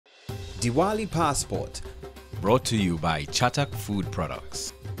Diwali Passport, brought to you by Chatak Food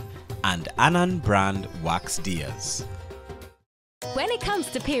Products and Anand brand wax diyas. When it comes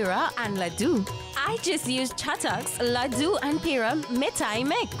to Pera and Laddu, I just use Chatak's Laddu and Pera Mithai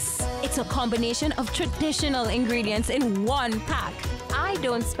Mix. It's a combination of traditional ingredients in one pack. I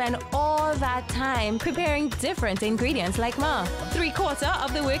don't spend all that time preparing different ingredients like Ma. 3/4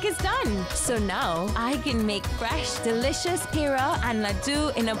 of the work is done. So now I can make fresh, delicious Pera and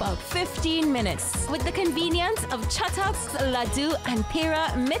Laddu in about 15 minutes with the convenience of Chatak's Laddu and Pera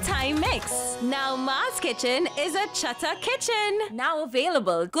Mithai Mix. Now Ma's Kitchen is a Chatak kitchen. Now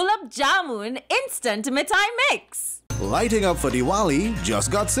available Gulab Jamun Instant Mithai Mix. Lighting up for Diwali just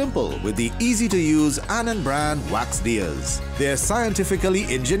got simple with the easy-to-use Anand brand wax diyas. They're scientifically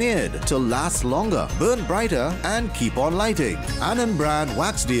engineered to last longer, burn brighter, and keep on lighting. Anand brand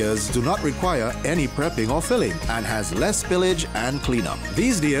wax diyas do not require any prepping or filling and has less spillage and cleanup.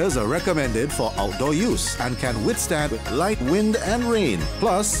 These diyas are recommended for outdoor use and can withstand light wind and rain.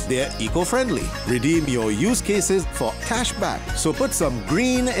 Plus, they're eco-friendly. Redeem your use cases for cash back. So put some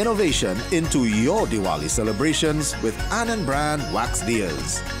green innovation into your Diwali celebrations with Anand brand wax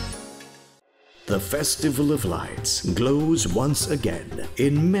diyas. The Festival of Lights glows once again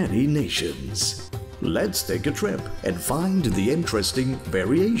in many nations. Let's take a trip and find the interesting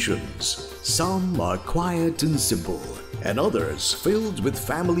variations. Some are quiet and simple, and others filled with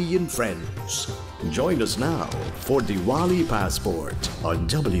family and friends. Join us now for Diwali Passport on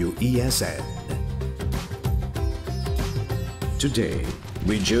WESN. Today,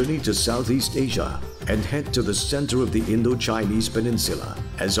 we journey to Southeast Asia and head to the center of the Indo-Chinese Peninsula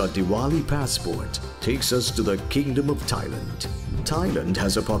as our Diwali Passport takes us to the Kingdom of Thailand. Thailand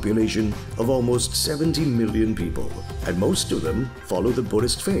has a population of almost 70 million people, and most of them follow the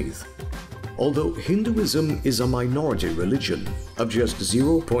Buddhist faith. Although Hinduism is a minority religion of just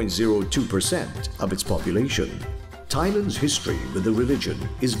 0.02% of its population, Thailand's history with the religion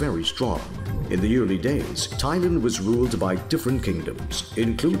is very strong. In the early days, Thailand was ruled by different kingdoms,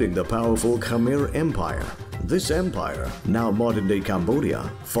 including the powerful Khmer Empire. This empire, now modern-day Cambodia,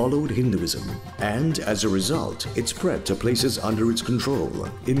 followed Hinduism, and as a result, it spread to places under its control,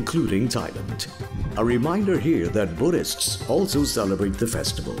 including Thailand. A reminder here that Buddhists also celebrate the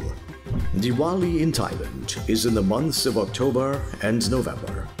festival. Diwali in Thailand is in the months of October and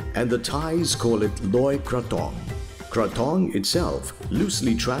November, and the Thais call it Loi Krathong. Krathong itself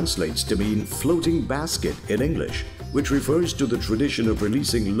loosely translates to mean floating basket in English, which refers to the tradition of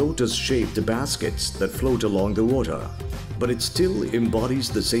releasing lotus-shaped baskets that float along the water. But it still embodies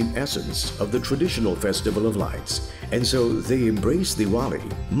the same essence of the traditional Festival of Lights, and so they embrace Diwali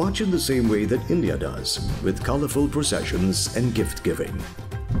much in the same way that India does, with colorful processions and gift-giving.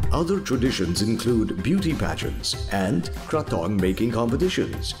 Other traditions include beauty pageants and krathong making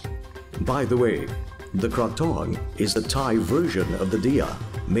competitions. By the way, the krathong is the Thai version of the diya,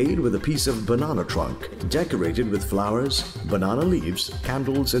 made with a piece of banana trunk, decorated with flowers, banana leaves,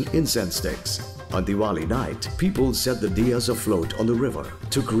 candles, and incense sticks. On Diwali night, people set the diyas afloat on the river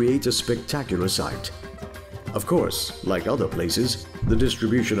to create a spectacular sight. Of course, like other places, the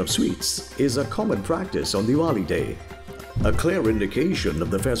distribution of sweets is a common practice on Diwali day. A clear indication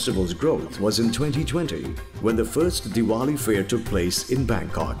of the festival's growth was in 2020, when the first Diwali fair took place in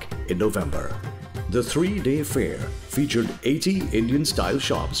Bangkok in November. The 3-day fair featured 80 Indian-style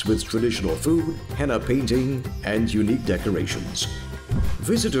shops with traditional food, henna painting, and unique decorations.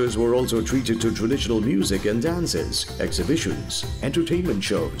 Visitors were also treated to traditional music and dances, exhibitions, entertainment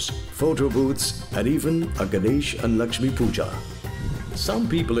shows, photo booths, and even a Ganesh and Lakshmi Puja. Some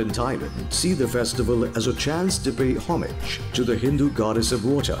people in Thailand see the festival as a chance to pay homage to the Hindu goddess of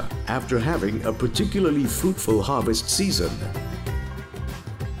water after having a particularly fruitful harvest season.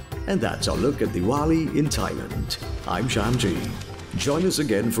 And that's our look at Diwali in Thailand. I'm Shamji. Join us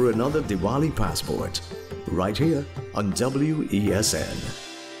again for another Diwali Passport, right here on WESN.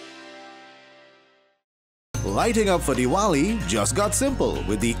 Lighting up for Diwali just got simple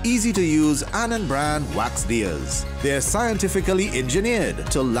with the easy-to-use Anand brand wax diyas. They're scientifically engineered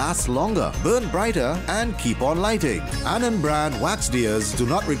to last longer, burn brighter, and keep on lighting. Anand brand wax diyas do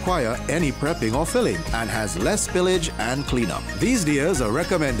not require any prepping or filling and has less spillage and cleanup. These diyas are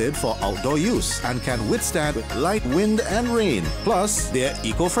recommended for outdoor use and can withstand light wind and rain. Plus, they're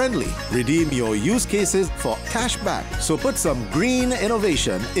eco-friendly. Redeem your use cases for cash back. So put some green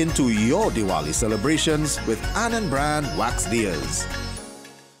innovation into your Diwali celebrations with Anand brand wax diyas.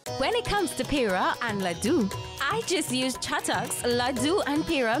 When it comes to Pera and Laddu, I just use Chatak's Laddu and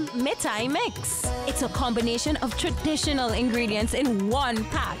Pera Mithai Mix. It's a combination of traditional ingredients in one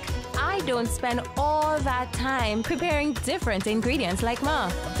pack. I don't spend all that time preparing different ingredients like Ma.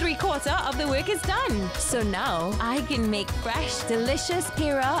 3/4 of the work is done. So now I can make fresh, delicious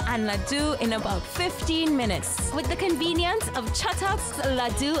pera and laddu in about 15 minutes with the convenience of Chatak's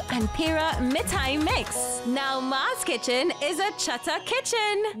laddu and pera mithai mix. Now Ma's kitchen is a Chatak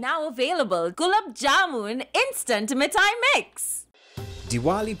kitchen. Now available Gulab Jamun Instant Mithai Mix.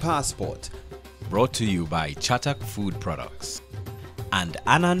 Diwali Passport, brought to you by Chatak Food Products and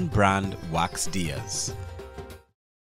Anand brand wax diyas.